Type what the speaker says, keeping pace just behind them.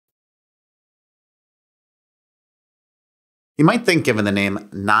You might think, given the name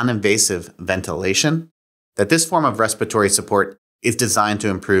non-invasive ventilation, that this form of respiratory support is designed to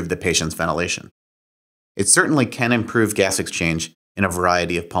improve the patient's ventilation. It certainly can improve gas exchange in a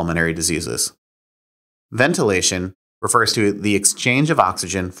variety of pulmonary diseases. Ventilation refers to the exchange of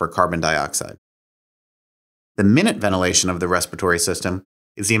oxygen for carbon dioxide. The minute ventilation of the respiratory system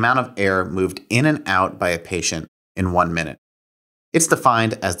is the amount of air moved in and out by a patient in 1 minute. It's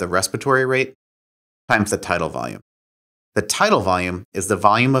defined as the respiratory rate times the tidal volume. The tidal volume is the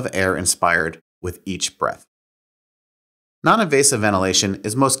volume of air inspired with each breath. Non-invasive ventilation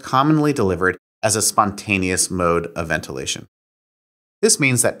is most commonly delivered as a spontaneous mode of ventilation. This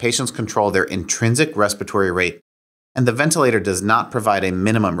means that patients control their intrinsic respiratory rate, and the ventilator does not provide a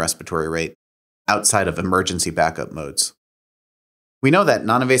minimum respiratory rate outside of emergency backup modes. We know that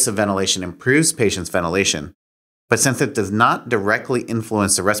non-invasive ventilation improves patients' ventilation, but since it does not directly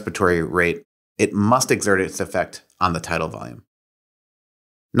influence the respiratory rate, it must exert its effect on the tidal volume.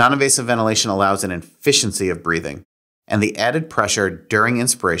 Non-invasive ventilation allows an efficiency of breathing, and the added pressure during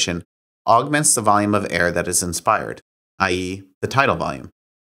inspiration augments the volume of air that is inspired, i.e., the tidal volume.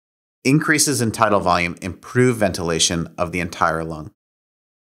 Increases in tidal volume improve ventilation of the entire lung.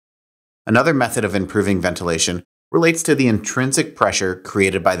 Another method of improving ventilation relates to the intrinsic pressure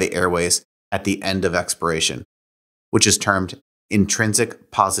created by the airways at the end of expiration, which is termed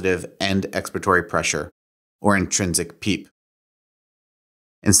intrinsic positive end expiratory pressure, or intrinsic PEEP.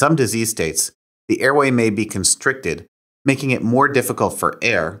 In some disease states, the airway may be constricted, making it more difficult for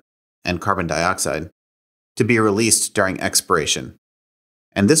air and carbon dioxide to be released during expiration,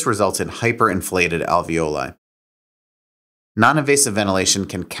 and this results in hyperinflated alveoli. Non-invasive ventilation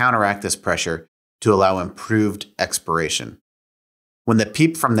can counteract this pressure to allow improved expiration. When the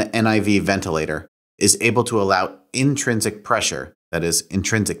PEEP from the NIV ventilator is able to allow intrinsic pressure, that is,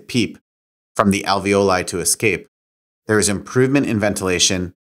 intrinsic PEEP, from the alveoli to escape, there is improvement in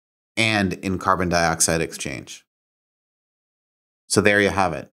ventilation and in carbon dioxide exchange. So there you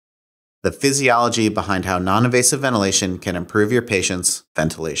have it. The physiology behind how non-invasive ventilation can improve your patient's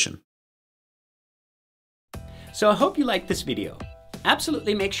ventilation. So I hope you liked this video.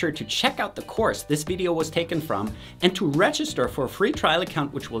 Absolutely make sure to check out the course this video was taken from and to register for a free trial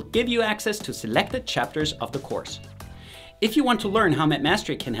account which will give you access to selected chapters of the course. If you want to learn how Med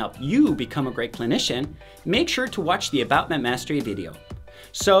Mastery can help you become a great clinician, make sure to watch the About Med Mastery video.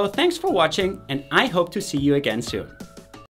 So thanks for watching, and I hope to see you again soon.